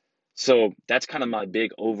 So that's kind of my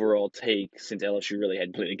big overall take, since LSU really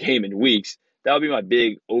hadn't played a game in weeks. That would be my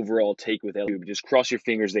big overall take with LSU. Just cross your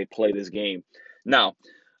fingers they play this game. Now,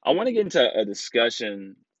 I want to get into a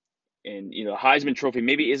discussion, and Heisman Trophy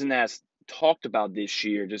maybe isn't as talked about this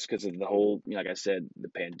year just because of the whole, like I said, the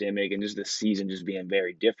pandemic and just the season just being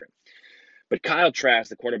very different. But Kyle Trask,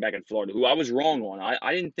 the quarterback in Florida, who I was wrong on,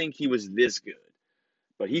 I didn't think he was this good,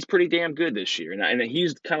 but he's pretty damn good this year, and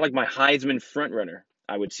he's kind of like my Heisman frontrunner,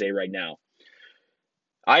 I would say right now.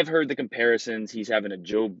 I've heard the comparisons. He's having a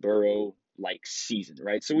Joe Burrow like season,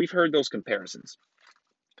 right? So we've heard those comparisons.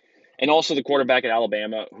 And also the quarterback at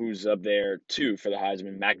Alabama, who's up there too for the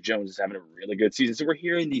Heisman, Mac Jones, is having a really good season. So we're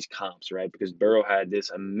hearing these comps, right? Because Burrow had this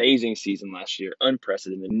amazing season last year,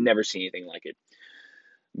 unprecedented, never seen anything like it.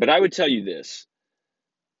 But I would tell you this.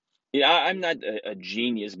 I'm not a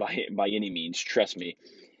genius by any means, trust me.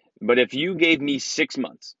 But if you gave me 6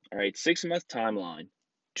 months, all right, 6 month timeline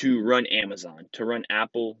to run Amazon, to run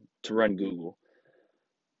Apple, to run Google,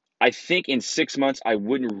 I think in 6 months I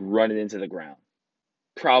wouldn't run it into the ground.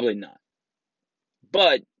 Probably not.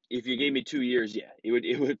 But if you gave me 2 years, yeah,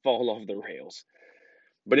 it would fall off the rails.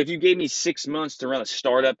 But if you gave me 6 months to run a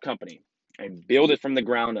startup company and build it from the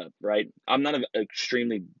ground up, right? I'm not an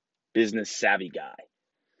extremely business savvy guy.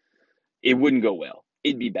 It wouldn't go well.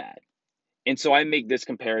 It'd be bad. And so I make this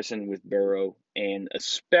comparison with Burrow, and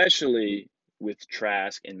especially with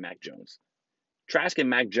Trask and Mac Jones. Trask and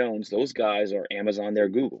Mac Jones, those guys are Amazon, they're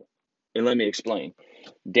Google. And let me explain.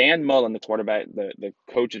 Dan Mullen, the quarterback, the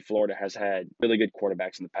coach at Florida, has had really good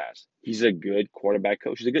quarterbacks in the past. He's a good quarterback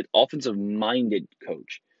coach. He's a good offensive-minded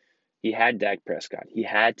coach. He had Dak Prescott. He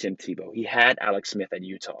had Tim Tebow. He had Alex Smith at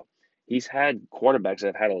Utah. He's had quarterbacks that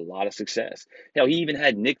have had a lot of success. Hell, he even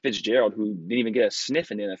had Nick Fitzgerald, who didn't even get a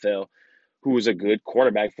sniff in the NFL, who was a good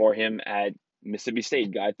quarterback for him at Mississippi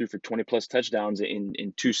State. Guy threw for 20-plus touchdowns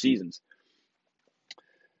in 2 seasons.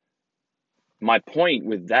 My point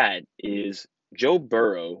with that is Joe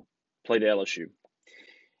Burrow played at LSU.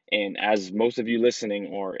 And as most of you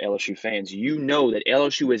listening are LSU fans, you know that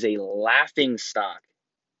LSU is a laughing stock.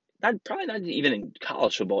 Probably not even in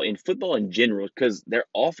college football, in football in general, because their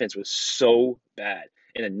offense was so bad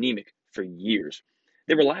and anemic for years.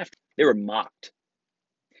 They were laughed. They were mocked.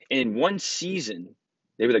 And in one season,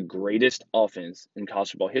 they were the greatest offense in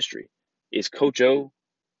college football history. Is Coach O,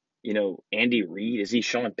 Andy Reid? Is he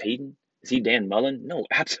Sean Payton? Is he Dan Mullen? No,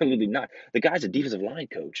 absolutely not. The guy's a defensive line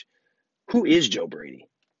coach. Who is Joe Brady?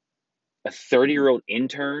 A 30-year-old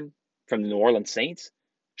intern from the New Orleans Saints?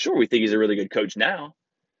 Sure, we think he's a really good coach now.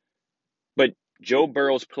 But Joe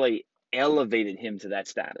Burrow's play elevated him to that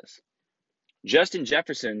status. Justin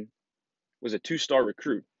Jefferson was a 2-star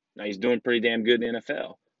recruit. Now he's doing pretty damn good in the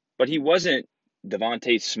NFL. But he wasn't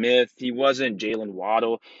Devontae Smith. He wasn't Jalen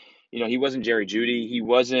Waddle. He wasn't Jerry Jeudy. He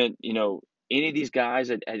wasn't, any of these guys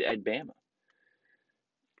at Bama.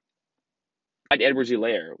 Clyde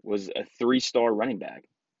Edwards-Helaire was a 3-star running back.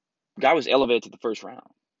 Guy was elevated to the first round.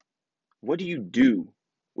 What do you do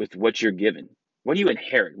with what you're given? What do you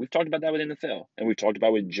inherit? We've talked about that with NFL, and we've talked about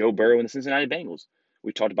it with Joe Burrow and the Cincinnati Bengals.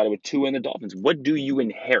 We've talked about it with Tua and the Dolphins. What do you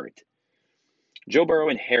inherit? Joe Burrow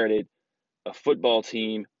inherited a football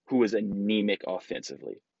team who was anemic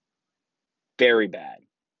offensively. Very bad.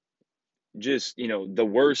 Just, the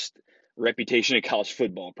worst reputation in college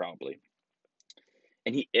football, probably.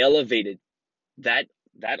 And he elevated that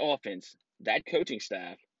that offense, that coaching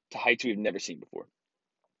staff to heights we've never seen before.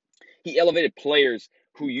 He elevated players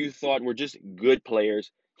who you thought were just good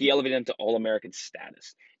players. He elevated them to All-American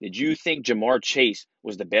status. Did you think Jamar Chase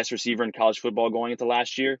was the best receiver in college football going into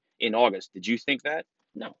last year in August? Did you think that?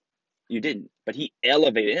 No, you didn't. But he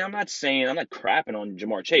elevated. And I'm not crapping on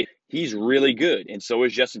Jamar Chase. He's really good, and so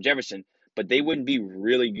is Justin Jefferson. But they wouldn't be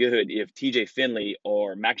really good if TJ Finley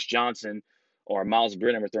or Max Johnson or Miles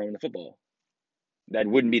Brennan were throwing the football. That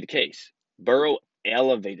wouldn't be the case. Burrow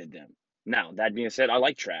elevated them. Now, that being said, I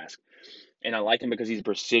like Trask, and I like him because he's a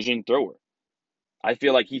precision thrower. I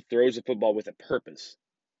feel like he throws the football with a purpose,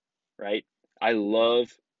 right? I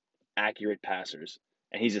love accurate passers,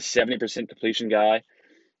 and he's a 70% completion guy,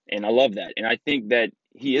 and I love that. And I think that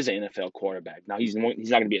he is an NFL quarterback. Now, he's not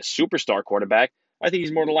going to be a superstar quarterback. I think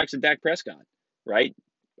he's more the likes of Dak Prescott, right?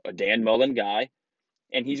 A Dan Mullen guy,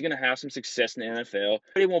 and he's going to have some success in the NFL,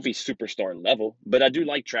 but it won't be superstar level. But I do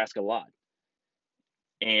like Trask a lot.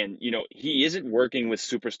 And, he isn't working with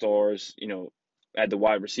superstars, at the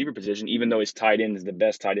wide receiver position, even though his tight end is the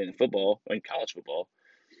best tight end in football, in college football.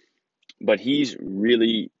 But he's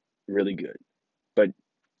really, really good. But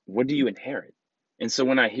what do you inherit? And so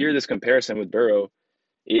when I hear this comparison with Burrow,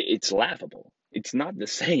 it's laughable. It's not the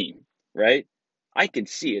same, right? I can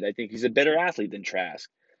see it. I think he's a better athlete than Trask.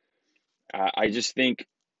 I just think,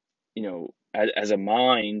 as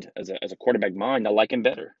a quarterback mind, I like him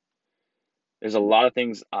better. There's a lot of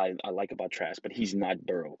things I like about Trask, but he's not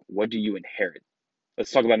Burrow. What do you inherit?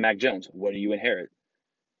 Let's talk about Mac Jones. What do you inherit?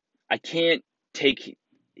 I can't take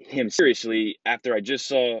him seriously after I just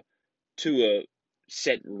saw Tua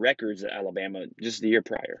set records at Alabama just the year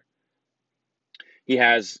prior. He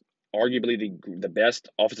has arguably the best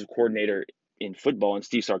offensive coordinator in football in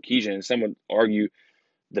Steve Sarkisian, and some would argue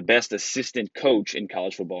the best assistant coach in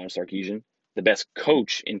college football in Sarkisian, the best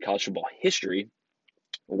coach in college football history,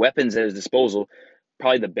 weapons at his disposal,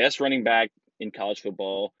 probably the best running back in college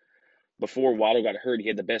football. Before Waddle got hurt, he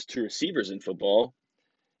had the best two receivers in football,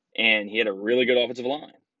 and he had a really good offensive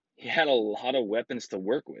line. He had a lot of weapons to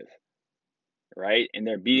work with, right? And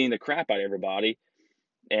they're beating the crap out of everybody,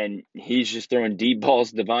 and he's just throwing deep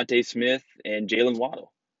balls to Devontae Smith and Jalen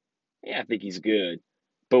Waddle. Yeah, I think he's good.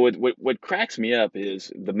 But what cracks me up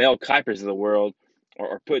is the Mel Kipers of the world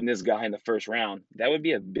are putting this guy in the first round. That would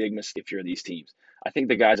be a big mistake if you're these teams. I think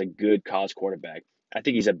the guy's a good college quarterback. I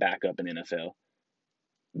think he's a backup in the NFL.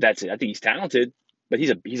 That's it. I think he's talented, but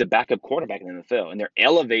he's a backup quarterback in the NFL, and they're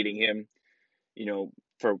elevating him,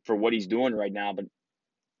 for what he's doing right now. But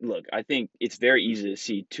look, I think it's very easy to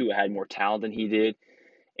see Tua had more talent than he did,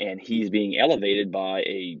 and he's being elevated by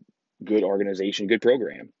a good organization, good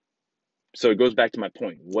program. So it goes back to my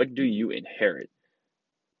point. What do you inherit?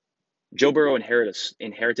 Joe Burrow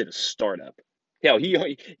inherited a startup. Hell,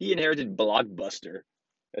 he inherited Blockbuster,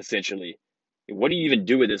 essentially. What do you even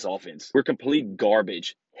do with this offense? We're complete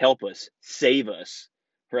garbage. Help us. Save us.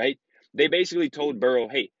 Right? They basically told Burrow,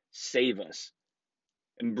 hey, save us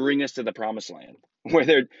and bring us to the promised land.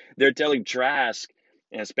 Where they're telling Trask,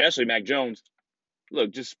 and especially Mac Jones,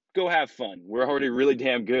 look, just go have fun. We're already really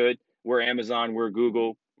damn good. We're Amazon, we're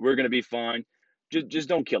Google, we're gonna be fine. Just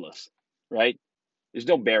don't kill us, right? Just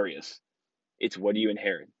don't bury us. It's what do you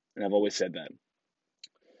inherit? And I've always said that.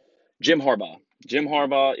 Jim Harbaugh. Jim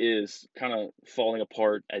Harbaugh is kind of falling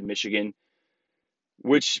apart at Michigan,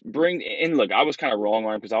 and look, I was kind of wrong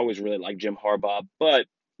on him because I always really liked Jim Harbaugh, but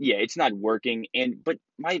yeah, it's not working. But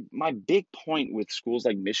my big point with schools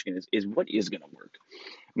like Michigan is what is going to work.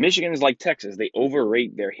 Michigan is like Texas. They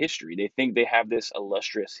overrate their history. They think they have this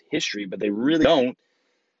illustrious history, but they really don't.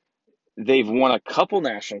 They've won a couple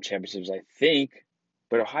national championships, I think,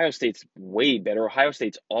 but Ohio State's way better. Ohio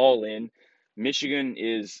State's all in. Michigan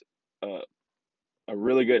is a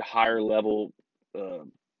really good higher level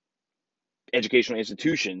educational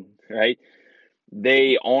institution, right?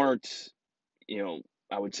 They aren't,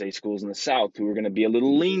 I would say schools in the South who are going to be a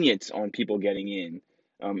little lenient on people getting in.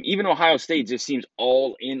 Even Ohio State just seems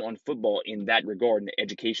all in on football in that regard, in the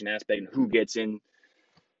education aspect and who gets in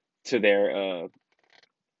to their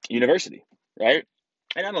university, right?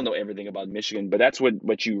 And I don't know everything about Michigan, but that's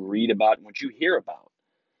what you read about and what you hear about.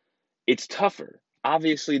 It's tougher.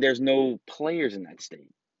 Obviously, there's no players in that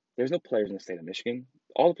state. There's no players in the state of Michigan.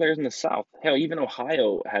 All the players in the South. Hell, even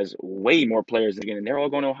Ohio has way more players again, and they're all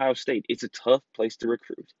going to Ohio State. It's a tough place to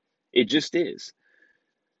recruit. It just is.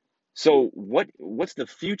 So what's the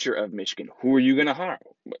future of Michigan? Who are you going to hire?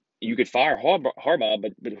 You could fire Harbaugh,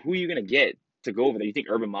 but who are you going to get to go over there. You think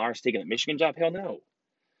Urban Meyer's taking a Michigan job? Hell no.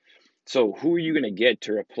 So who are you going to get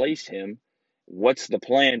to replace him? What's the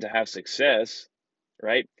plan to have success,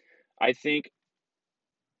 right? I think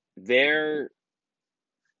their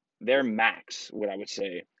their max, what I would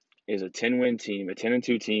say, is a 10-win team, a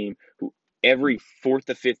 10-2 team who every fourth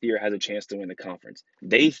to fifth year has a chance to win the conference.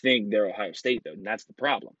 They think they're Ohio State though, and that's the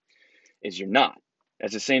problem. Is you're not.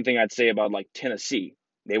 That's the same thing I'd say about like Tennessee.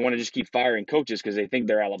 They want to just keep firing coaches because they think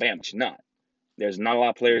they're Alabama. It's not. There's not a lot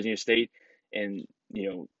of players in your state, and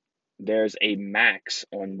there's a max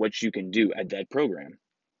on what you can do at that program.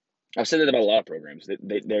 I've said that about a lot of programs.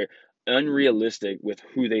 They're unrealistic with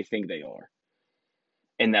who they think they are.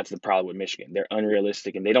 And that's the problem with Michigan. They're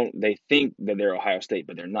unrealistic and they think that they're Ohio State,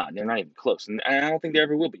 but they're not. They're not even close. And I don't think they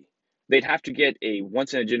ever will be. They'd have to get a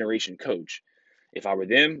once in a generation coach. If I were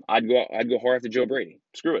them, I'd go hard after Joe Brady.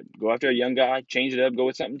 Screw it. Go after a young guy, change it up, go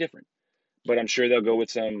with something different. But I'm sure they'll go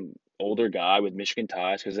with some older guy with Michigan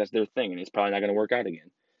ties because that's their thing, and it's probably not going to work out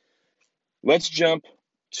again. Let's jump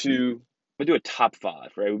to we'll do a top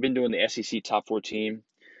five, right? We've been doing the SEC top 14.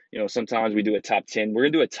 Sometimes we do a top 10. We're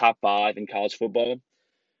gonna do a top five in college football.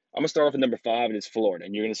 I'm gonna start off at number five, and it's Florida.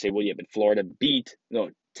 And you're gonna say, well, yeah, but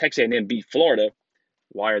Texas A&M beat Florida.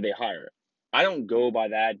 Why are they higher? I don't go by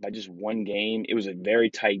that by just one game. It was a very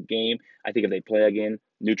tight game. I think if they play again,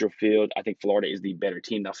 neutral field, I think Florida is the better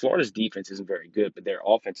team. Now, Florida's defense isn't very good, but their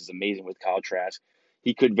offense is amazing with Kyle Trask.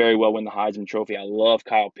 He could very well win the Heisman Trophy. I love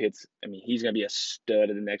Kyle Pitts. I mean, he's gonna be a stud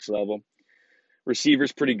at the next level.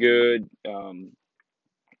 Receiver's pretty good,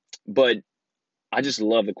 but I just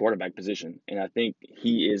love the quarterback position, and I think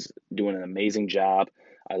he is doing an amazing job.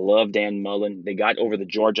 I love Dan Mullen. They got over the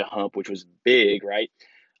Georgia hump, which was big, right?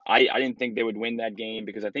 I didn't think they would win that game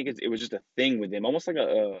because I think it was just a thing with them, almost like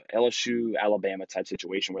a LSU Alabama type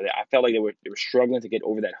situation where I felt like they were struggling to get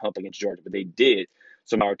over that hump against Georgia, but they did.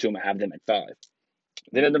 So power to them. I have them at five.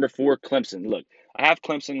 Then at number four, Clemson. Look, I have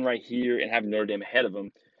Clemson right here and have Notre Dame ahead of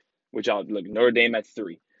them, which I'll look Notre Dame at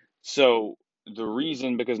three. So the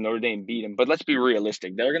reason because Notre Dame beat them, but let's be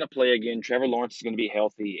realistic. They're going to play again. Trevor Lawrence is going to be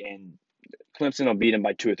healthy, and Clemson will beat them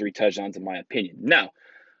by 2 or 3 touchdowns, in my opinion. Now,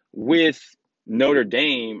 with Notre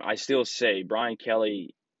Dame, I still say Brian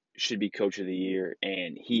Kelly should be coach of the year,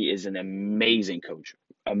 and he is an amazing coach.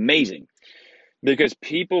 Amazing. Because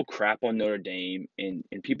people crap on Notre Dame and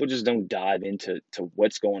people just don't dive into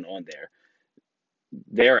what's going on there.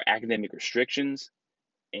 There are academic restrictions,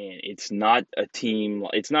 and it's not a team.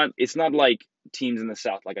 It's not like teams in the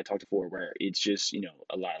South, like I talked before, where it's just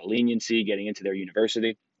a lot of leniency getting into their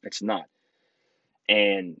university. It's not,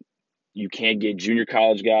 and you can't get junior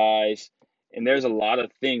college guys, and there's a lot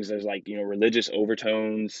of things. There's like religious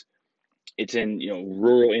overtones. It's in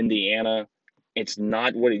rural Indiana. It's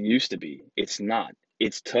not what it used to be. It's not.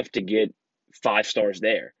 It's tough to get 5 stars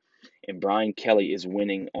there, and Brian Kelly is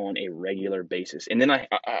winning on a regular basis. And then I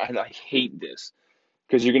hate this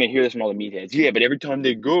because you're going to hear this from all the meatheads. Yeah, but every time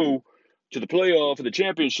they go to the playoff or the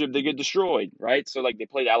championship, they get destroyed, right? So, like, they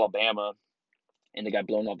played Alabama and they got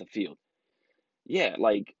blown off the field. Yeah,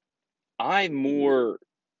 like, I'm more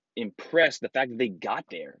impressed the fact that they got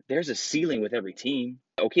there. There's a ceiling with every team.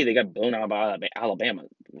 Okay, they got blown out by Alabama.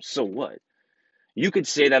 So what? You could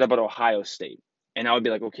say that about Ohio State, and I would be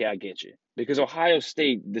like, okay, I get you. Because Ohio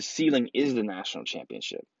State, the ceiling is the national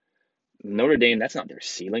championship. Notre Dame, that's not their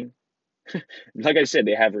ceiling. Like I said,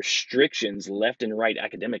 they have restrictions left and right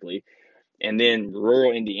academically. And then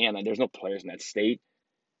rural Indiana, there's no players in that state.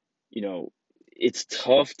 It's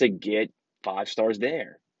tough to get 5 stars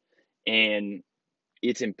there. And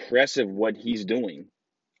it's impressive what he's doing.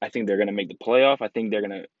 I think they're going to make the playoff. I think they're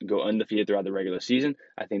going to go undefeated throughout the regular season.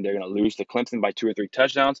 I think they're going to lose to Clemson by 2 or 3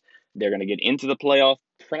 touchdowns. They're going to get into the playoff,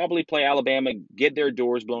 probably play Alabama, get their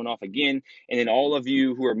doors blown off again. And then all of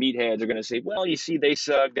you who are meatheads are going to say, well, you see, they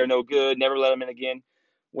suck. They're no good. Never let them in again.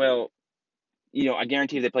 Well, I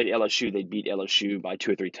guarantee if they played LSU, they'd beat LSU by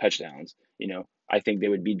 2 or 3 touchdowns. I think they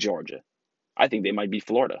would beat Georgia. I think they might beat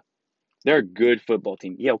Florida. They're a good football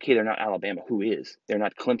team. Yeah, okay, they're not Alabama. Who is? They're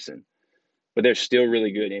not Clemson. But they're still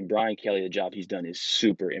really good. And Brian Kelly, the job he's done is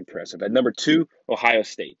super impressive. At number 2, Ohio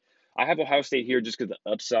State. I have Ohio State here just because of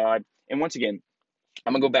the upside. And once again,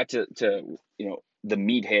 I'm gonna go back to the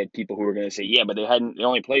meathead people who are gonna say, yeah, but they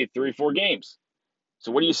only played 3 or 4 games.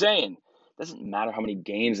 So what are you saying? It doesn't matter how many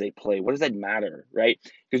games they play. What does that matter, right?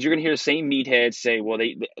 Because you're gonna hear the same meatheads say, well,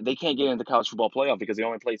 they can't get into the college football playoff because they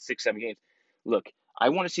only played 6, 7 games. Look, I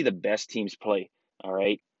want to see the best teams play. All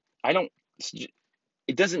right, I don't.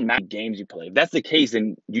 It doesn't matter games you play. If that's the case,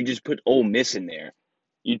 then you just put Ole Miss in there.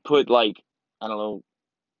 You'd put like I don't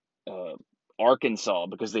know, Arkansas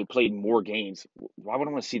because they played more games. Why would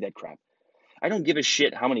I want to see that crap? I don't give a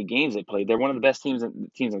shit how many games they play. They're one of the best teams in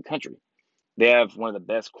the country. They have one of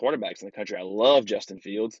the best quarterbacks in the country. I love Justin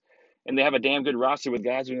Fields, and they have a damn good roster with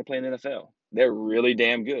guys who are going to play in the NFL. They're really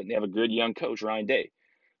damn good. They have a good young coach, Ryan Day.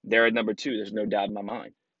 They're at number two. There's no doubt in my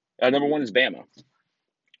mind. Number one is Bama,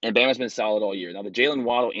 and Bama's been solid all year. Now the Jalen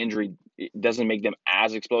Waddle injury doesn't make them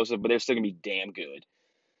as explosive, but they're still going to be damn good.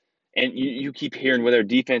 And you keep hearing whether their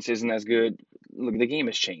defense isn't as good. Look, the game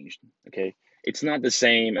has changed. Okay, it's not the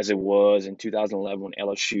same as it was in 2011 when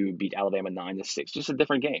LSU beat Alabama 9-6. Just a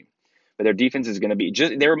different game. But their defense is going to be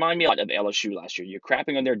just. They remind me a lot of LSU last year. You're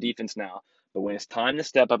crapping on their defense now, but when it's time to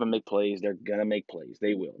step up and make plays, they're gonna make plays.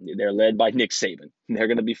 They will. They're led by Nick Saban. They're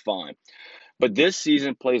gonna be fine. But this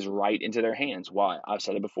season plays right into their hands. Why? I've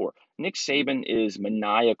said it before. Nick Saban is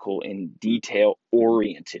maniacal and detail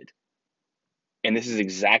oriented. And this is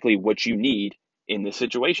exactly what you need in this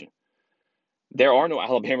situation. There are no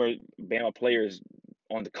Alabama players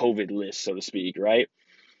on the COVID list, so to speak, right?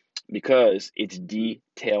 Because it's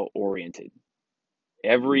detail oriented.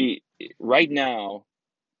 Right now,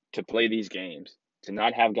 to play these games, to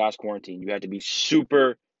not have guys quarantined, you have to be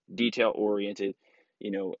super detail oriented.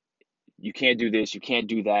 You know, you can't do this, you can't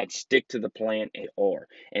do that. Stick to the plan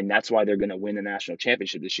and that's why they're going to win the national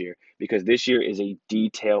championship this year, because this year is a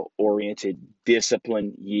detail oriented,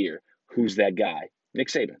 disciplined year. Who's that guy? Nick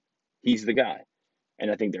Saban. He's the guy.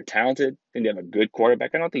 And I think they're talented. I think they have a good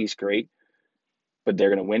quarterback. I don't think he's great, but they're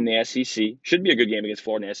going to win the SEC. Should be a good game against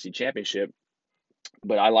Florida in the SEC championship,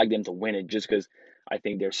 but I like them to win it just because I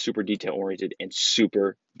think they're super detail oriented and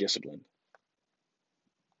super disciplined.